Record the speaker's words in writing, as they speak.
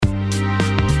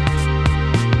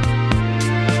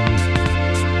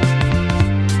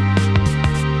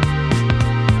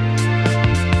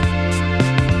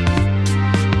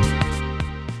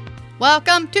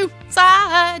Welcome to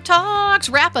Side Talks.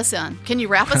 Wrap us in. Can you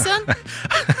wrap us in?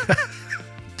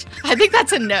 I think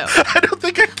that's a no. I don't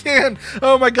think I can.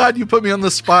 Oh my God, you put me on the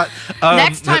spot.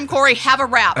 Next time, Corey, have a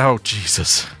wrap. Oh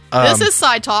Jesus. This is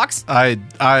Side Talks. I'm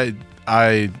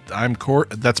Corey.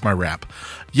 That's my rap.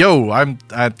 Yo,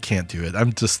 I can't do it.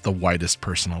 I'm just the whitest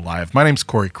person alive. My name's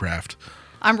Corey Kraft.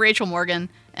 I'm Rachel Morgan,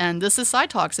 and this is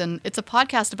Side Talks, and it's a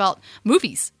podcast about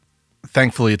movies.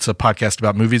 Thankfully, it's a podcast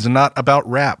about movies and not about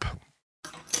rap.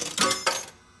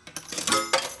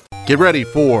 Get ready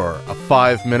for a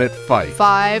 5-minute fight.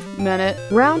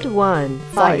 5-minute Round 1,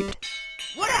 fight.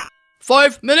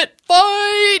 5-minute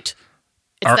fight.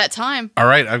 It's that time. All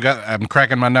right, I'm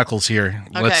cracking my knuckles here.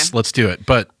 Okay. Let's do it.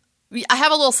 But I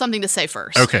have a little something to say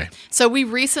first. Okay. So we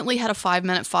recently had a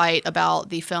 5-minute fight about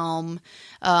the film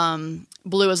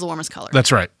Blue is the Warmest Color.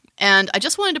 That's right. And I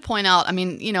just wanted to point out, I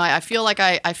mean, you know, I feel like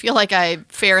I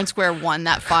fair and square won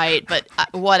that fight, but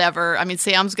whatever. I mean,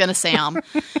 Sam's gonna Sam.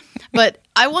 But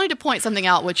I wanted to point something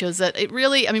out, which is that it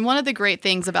really, I mean, one of the great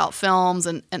things about films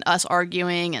and us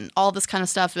arguing and all this kind of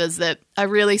stuff is that I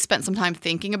really spent some time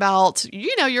thinking about,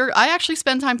 you know, I actually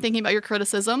spend time thinking about your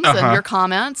criticisms and your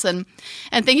comments and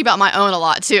thinking about my own a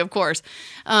lot too, of course.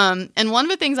 And one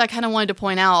of the things I kind of wanted to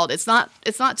point out, it's not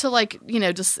to like, you know,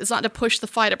 it's not to push the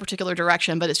fight a particular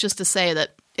direction, but it's just to say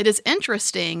that it is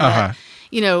interesting that,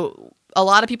 you know, a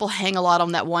lot of people hang a lot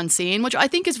on that one scene, which I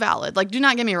think is valid. Like, do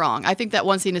not get me wrong. I think that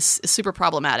one scene is super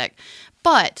problematic.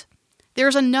 But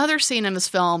there's another scene in this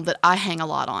film that I hang a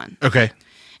lot on. Okay.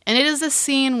 And it is a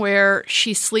scene where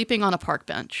she's sleeping on a park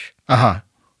bench.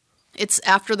 It's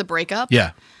after the breakup.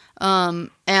 Yeah.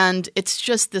 And it's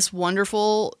just this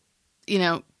wonderful, you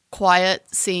know,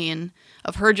 quiet scene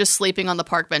of her just sleeping on the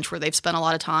park bench where they've spent a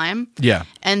lot of time. Yeah.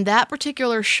 And that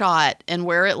particular shot and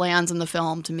where it lands in the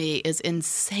film to me is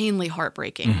insanely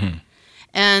heartbreaking. Mm-hmm.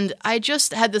 And I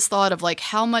just had this thought of like,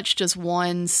 how much does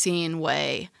one scene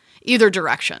weigh either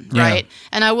direction, right?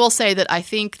 And I will say that I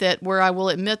think that where I will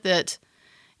admit that,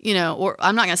 you know, or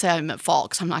I'm not going to say I admit fault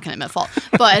because I'm not going to admit fault,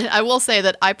 but I will say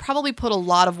that I probably put a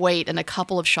lot of weight in a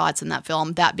couple of shots in that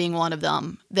film, that being one of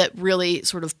them, that really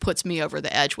sort of puts me over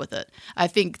the edge with it. I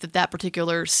think that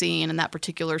particular scene and that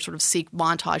particular sort of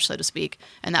montage, so to speak,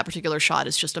 and that particular shot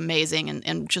is just amazing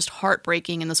and just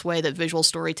heartbreaking in this way that visual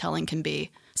storytelling can be.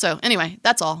 So anyway,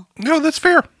 that's all. No, that's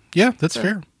fair. Yeah, that's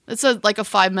fair. It's like a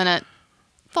 5-minute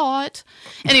thought.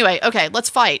 Anyway, okay, let's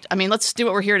fight. I mean, let's do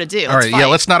what we're here to do. All right, yeah,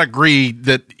 let's not agree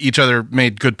that each other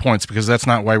made good points because that's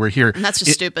not why we're here. And that's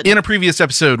just stupid. In a previous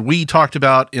episode, we talked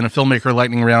about, in a Filmmaker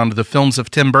Lightning Round, the films of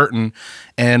Tim Burton,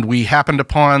 and we happened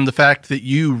upon the fact that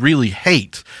you really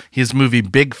hate his movie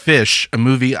Big Fish, a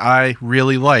movie I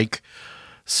really like.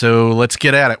 So let's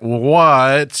get at it.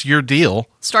 What's your deal?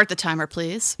 Start the timer,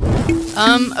 please.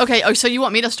 Okay. Oh, so you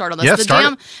want me to start on this?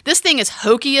 Yeah, This thing is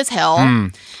hokey as hell.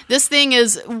 This thing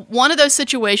is one of those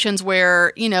situations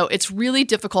where, you know, it's really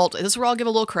difficult. This is where I'll give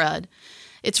a little cred.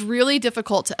 It's really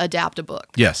difficult to adapt a book.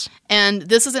 Yes. And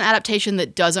this is an adaptation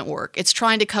that doesn't work. It's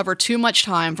trying to cover too much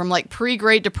time from like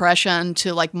pre-Great Depression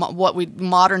to like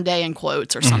modern day in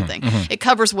quotes or something. It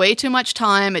covers way too much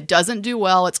time. It doesn't do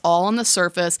well. It's all on the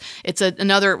surface. It's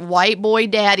another white boy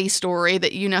daddy story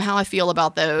that you know how I feel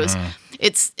about those.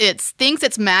 It's thinks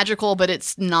it's magical, but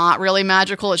it's not really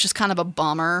magical. It's just kind of a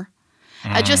bummer.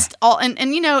 I just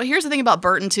and you know, here's the thing about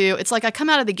Burton too. It's like I come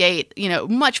out of the gate, you know,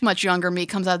 much younger me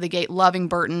comes out of the gate loving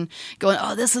Burton, going,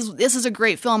 "Oh, this is a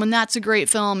great film and that's a great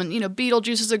film and you know,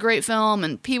 Beetlejuice is a great film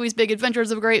and Pee-wee's Big Adventure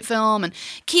is a great film and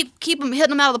keep them hitting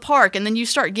them out of the park." And then you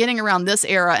start getting around this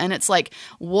era and it's like,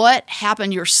 "What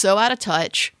happened? You're so out of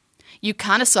touch. You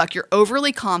kind of suck. You're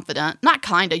overly confident. Not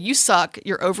kind of. You suck.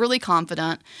 You're overly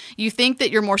confident. You think that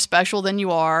you're more special than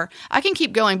you are." I can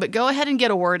keep going, but go ahead and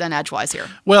get a word in edgewise here.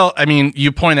 Well, I mean,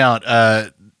 you point out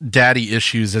daddy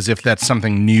issues as if that's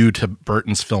something new to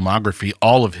Burton's filmography.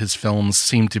 All of his films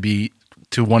seem to be,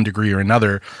 to one degree or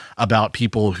another, about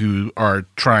people who are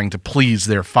trying to please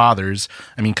their fathers.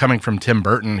 I mean, coming from Tim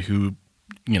Burton, who,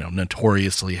 you know,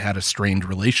 notoriously had a strained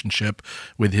relationship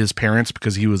with his parents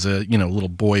because he was a, you know, little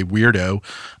boy weirdo.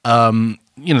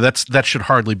 You know, that should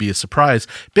hardly be a surprise.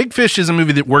 Big Fish is a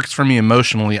movie that works for me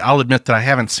emotionally. I'll admit that I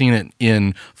haven't seen it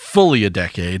in fully a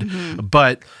decade,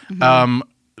 but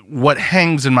what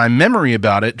hangs in my memory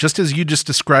about it, just as you just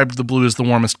described The Blue is the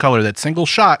Warmest Color, that single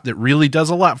shot that really does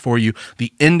a lot for you,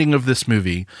 the ending of this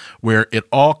movie, where it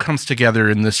all comes together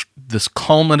in this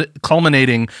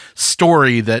culminating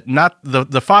story that not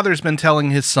the father's been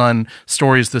telling his son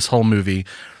stories this whole movie.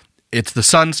 It's the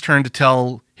son's turn to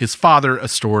tell his father a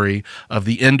story of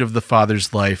the end of the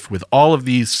father's life, with all of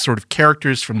these sort of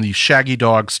characters from these Shaggy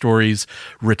Dog stories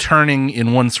returning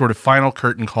in one sort of final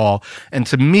curtain call. And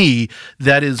to me,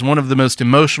 that is one of the most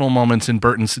emotional moments in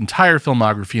Burton's entire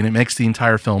filmography, and it makes the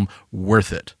entire film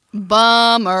worth it.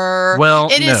 Bummer. Well,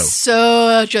 it no. is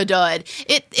such a dud.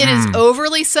 It is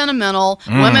overly sentimental.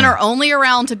 Women are only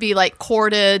around to be like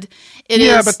courted.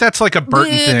 Yeah, but that's like a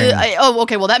Burton thing.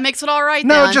 Okay. Well, that makes it all right.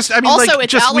 No, then. just I mean, also, like,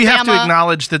 it's just Alabama. we have to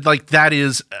acknowledge that like that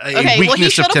is a Okay, weakness well, he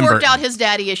of should have Tim worked Burton. out his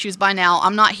daddy issues by now.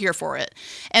 I'm not here for it.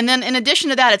 And then, in addition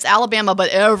to that, it's Alabama,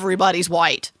 but everybody's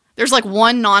white. There's like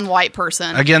one non-white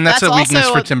person. Again, that's a weakness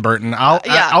also for Tim Burton.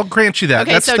 I'll grant you that.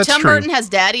 Okay, that's so Tim true. Burton has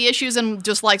daddy issues and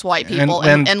just likes white people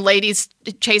And and ladies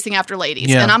chasing after ladies.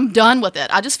 Yeah. And I'm done with it.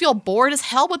 I just feel bored as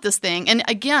hell with this thing. And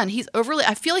again,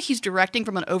 I feel like he's directing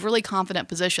from an overly confident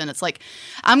position. It's like,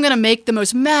 I'm going to make the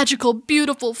most magical,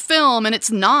 beautiful film. And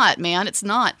it's not, man. It's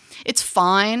not. It's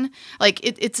fine. Like,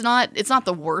 it's not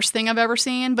the worst thing I've ever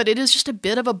seen, but it is just a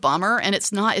bit of a bummer. And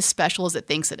it's not as special as it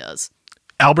thinks it is.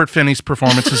 Albert Finney's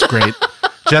performance is great.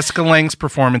 Jessica Lange's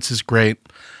performance is great.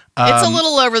 It's a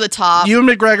little over the top. Ewan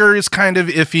McGregor is kind of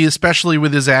iffy, especially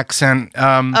with his accent.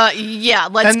 Yeah,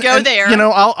 let's go there. You know,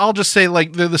 I'll just say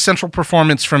like the central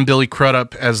performance from Billy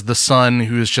Crudup as the son,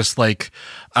 who is just like,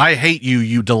 "I hate you,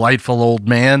 you delightful old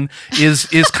man," is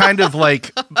kind of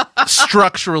like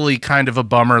structurally kind of a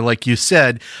bummer, like you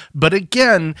said. But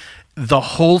again, the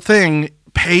whole thing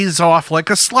pays off like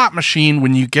a slot machine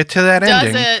when you get to that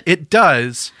ending. It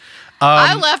does.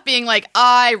 I left being like,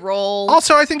 eye roll.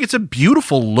 Also, I think it's a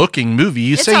beautiful looking movie.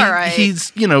 You say all right.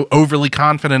 he's, overly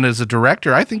confident as a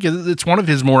director. I think it's one of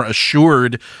his more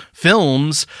assured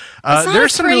films.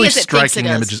 There's some really striking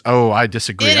images. Oh, I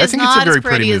disagree. I think it's a very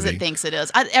pretty movie. As it thinks it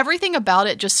is. Everything about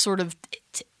it just sort of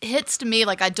hits to me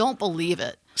like I don't believe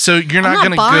it. So you're not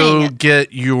going to go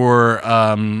get your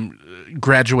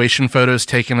graduation photos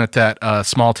taken at that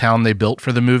small town they built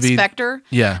for the movie? Spectre?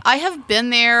 Yeah. I have been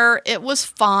there. It was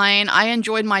fine. I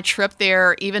enjoyed my trip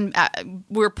there. Even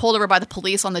we were pulled over by the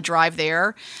police on the drive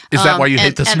there. Is that why you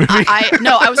hate this movie?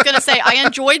 No, I was going to say I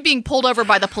enjoyed being pulled over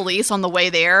by the police on the way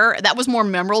there. That was more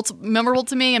memorable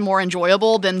to me and more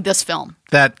enjoyable than this film.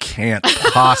 That can't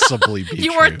possibly be true.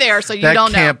 You weren't there, so you don't know.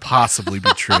 That can't possibly be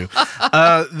true.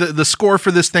 The score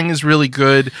for this thing is really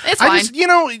good. It's fine.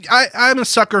 I'm a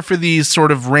sucker for these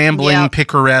sort of rambling,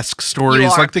 picaresque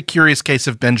stories, like The Curious Case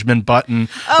of Benjamin Button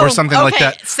or something like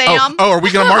that. Sam. Oh, are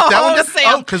we going to mark that one?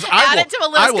 Sam. Because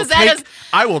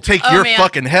I will take your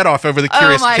fucking head off over The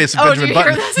Curious Case of Benjamin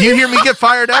Button. You hear me get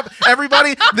fired up,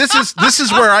 everybody? This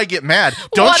is where I get mad.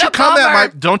 Don't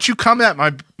you come at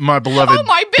my beloved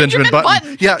Benjamin Button.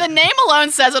 Yeah. The name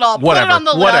alone says it all. Whatever. Put it on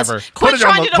the list. Put it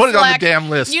on the damn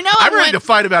list. I'm ready to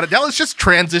fight about it. Now let's just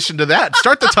transition to that.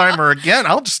 Start the timer again.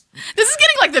 This is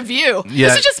getting like The View. Yeah.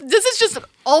 This is just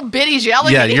old biddies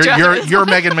yelling at each other. You're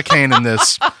Megan McCain in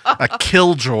this. A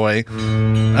killjoy.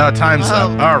 Time's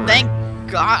up. All right.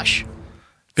 Thank gosh.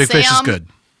 Big Fish is good.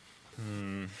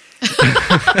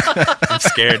 I'm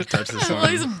scared to touch this one.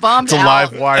 He's bummed out. It's a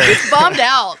live wire. He's bummed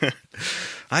out.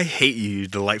 I hate you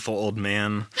delightful old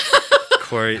man.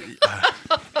 Corey,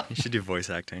 you should do voice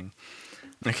acting.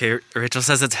 Okay, Rachel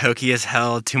says it's hokey as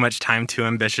hell, too much time, too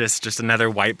ambitious, just another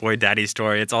white boy daddy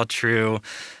story. It's all true.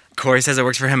 Corey says it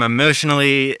works for him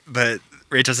emotionally, but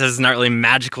Rachel says it's not really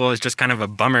magical. It's just kind of a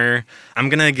bummer. I'm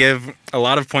going to give a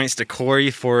lot of points to Corey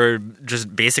for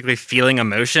just basically feeling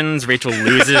emotions. Rachel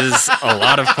loses a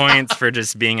lot of points for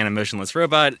just being an emotionless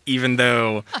robot, even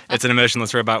though it's an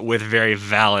emotionless robot with very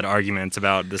valid arguments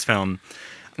about this film.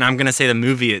 And I'm going to say the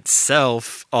movie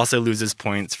itself also loses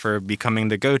points for becoming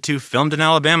the go-to filmed in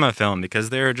Alabama film because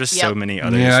there are just so many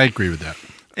others. Yeah, I agree with that.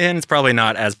 And it's probably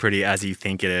not as pretty as you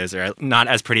think it is, or not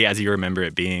as pretty as you remember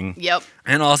it being. Yep.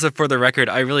 And also, for the record,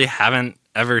 I really haven't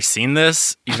ever seen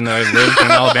this, even though I lived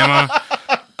in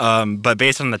Alabama. But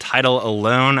based on the title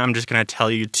alone, I'm just going to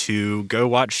tell you to go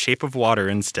watch Shape of Water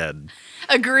instead.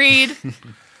 Agreed.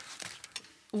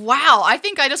 Wow, I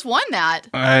think I just won that.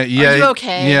 Yeah, Are you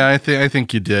okay? Yeah, I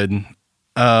think you did.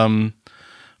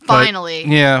 Finally.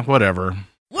 Yeah, whatever.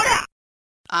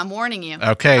 I'm warning you.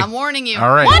 Okay. I'm warning you.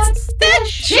 All right. What's the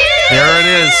shit? There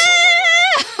it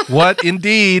is. What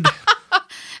indeed?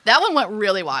 That one went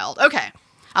really wild. Okay.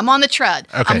 I'm on the tread.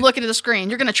 Okay. I'm looking at the screen.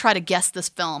 You're going to try to guess this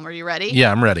film. Are you ready?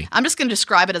 Yeah, I'm ready. I'm just going to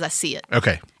describe it as I see it.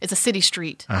 Okay. It's a city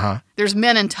street. Uh-huh. There's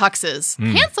men in tuxes.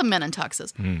 Handsome men in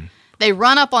tuxes. They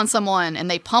run up on someone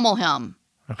and they pummel him.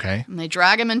 Okay. And they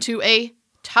drag him into a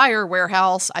tire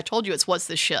warehouse. I told you it's what's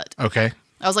this shit. Okay.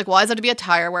 I was like, why is it to be a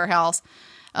tire warehouse?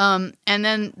 And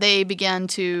then they began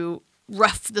to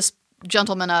rough this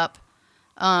gentleman up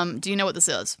Do you know what this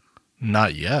is?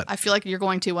 Not yet. I feel like you're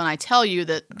going to when I tell you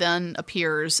that then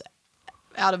appears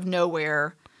out of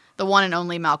nowhere the one and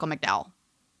only Malcolm McDowell.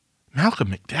 Malcolm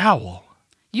McDowell.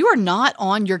 You are not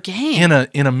on your game.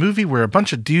 In a movie where a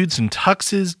bunch of dudes in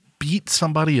tuxes beat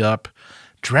somebody up,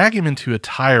 drag him into a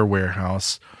tire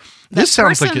warehouse. This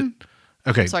sounds like it.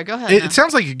 Okay. Sorry, go ahead. It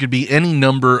sounds like it could be any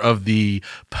number of the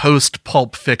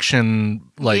post-Pulp Fiction,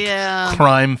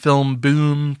 crime film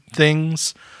boom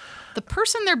things. The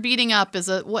person they're beating up is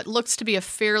what looks to be a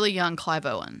fairly young Clive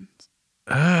Owen.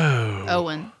 Oh.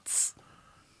 Owens.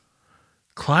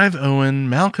 Clive Owen,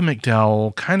 Malcolm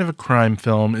McDowell, kind of a crime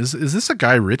film. Is this a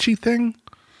Guy Ritchie thing?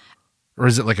 Or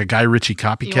is it like a Guy Ritchie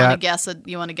copycat?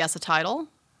 You want to guess a title?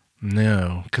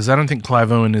 No, because I don't think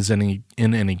Clive Owen is in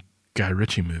any Guy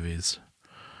Ritchie movies.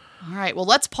 All right. Well,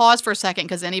 let's pause for a second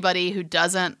because anybody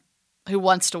who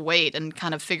wants to wait and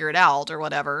kind of figure it out or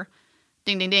whatever,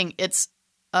 ding, ding, ding. It's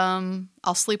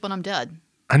I'll Sleep When I'm Dead.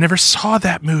 I never saw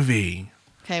that movie.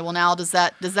 Okay. Well, now does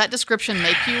that description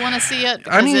make you want to see it?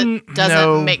 Because I mean, it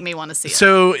doesn't make me want to see it.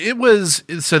 So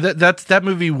that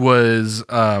movie was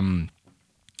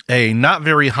a not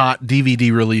very hot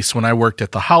DVD release when I worked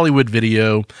at the Hollywood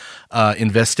Video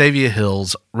in Vestavia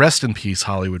Hills. Rest in peace,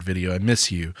 Hollywood Video. I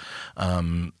miss you.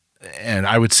 And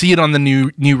I would see it on the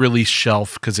new release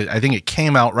shelf because I think it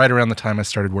came out right around the time I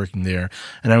started working there.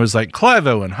 And I was like, Clive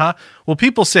Owen, huh? Well,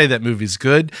 people say that movie's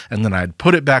good. And then I'd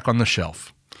put it back on the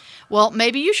shelf. Well,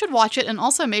 maybe you should watch it, and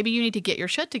also maybe you need to get your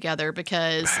shit together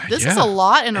because this is a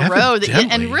lot in a row.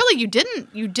 And really, you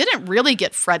didn't really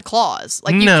get Fred Claus.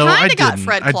 Like you kind of got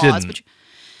Fred Claus, but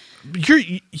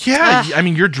I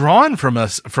mean, you're drawn from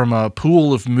a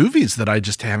pool of movies that I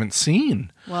just haven't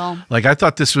seen. Well, like I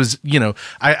thought this was,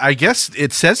 I guess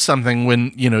it says something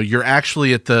when, you're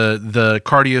actually at the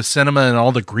Cardio Cinema and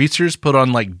all the greasers put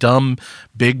on like dumb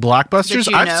big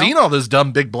blockbusters. I've seen all those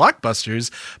dumb big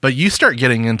blockbusters, but you start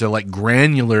getting into like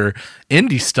granular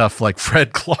indie stuff like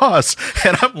Fred Claus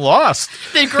and I'm lost.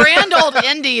 The grand old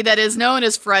indie that is known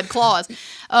as Fred Claus.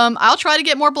 I'll try to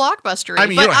get more blockbustery. I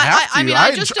mean, you don't have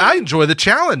to. I enjoy the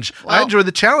challenge. Well,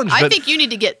 I think you need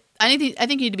to get. I think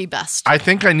you need to be best. I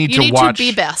think I need to watch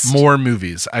more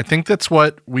movies. I think that's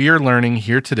what we are learning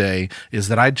here today is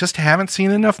that I just haven't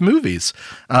seen enough movies.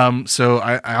 So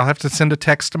I'll have to send a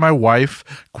text to my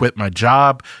wife, quit my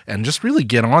job, and just really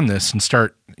get on this and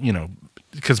start,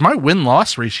 because my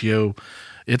win-loss ratio,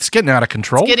 it's getting out of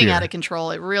control. It's getting out of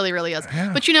control. It really, really is.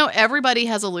 Yeah. But everybody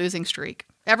has a losing streak.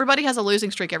 Everybody has a losing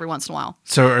streak every once in a while.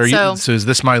 So is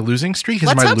this my losing streak?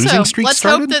 Has my losing streak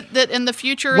started? Let's hope that in the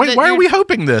future. Wait, why are we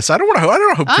hoping this? I don't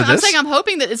hope to this. I'm saying I'm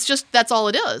hoping that it's just that's all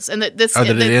it is, and that this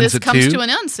that this comes to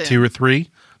an end soon. 2 or 3,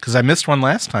 because I missed one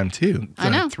last time too. I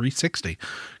know 360.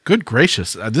 Good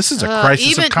gracious, this is a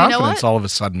crisis of confidence all of a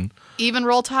sudden. Even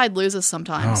Roll Tide loses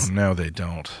sometimes. Oh no, they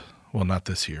don't. Well, not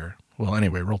this year. Well,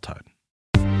 anyway, Roll Tide.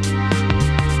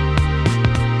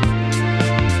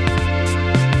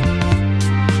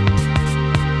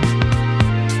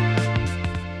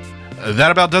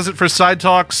 That about does it for Side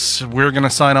Talks. We're going to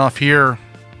sign off here.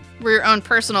 We're your own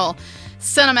personal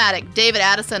cinematic David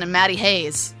Addison and Maddie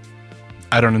Hayes.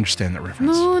 I don't understand that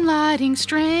reference. Moonlighting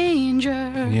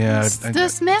strangers. Yeah.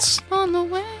 This mess on the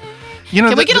way.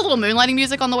 Can we get a little moonlighting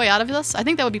music on the way out of this? I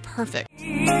think that would be perfect.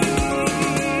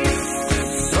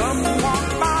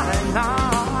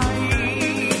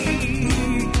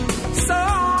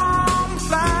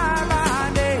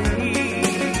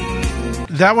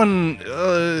 That one,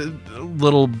 a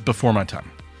little before my time.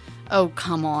 Oh,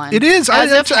 come on. It is.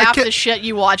 As if half the shit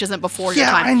you watch isn't before your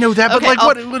time. Yeah, I know that, but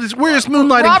where is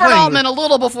Moonlighting Robert playing? Altman, a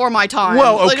little before my time.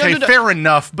 Well, okay, fair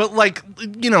enough, but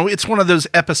it's one of those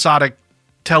episodic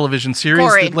television series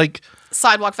Corey, that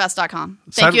SidewalkFest.com.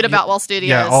 Thank you to Boutwell Studios.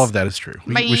 Yeah, all of that is true.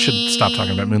 We should stop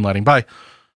talking about moonlighting. Bye.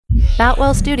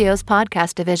 Boutwell Studios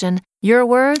Podcast Division. Your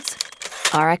words,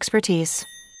 our expertise.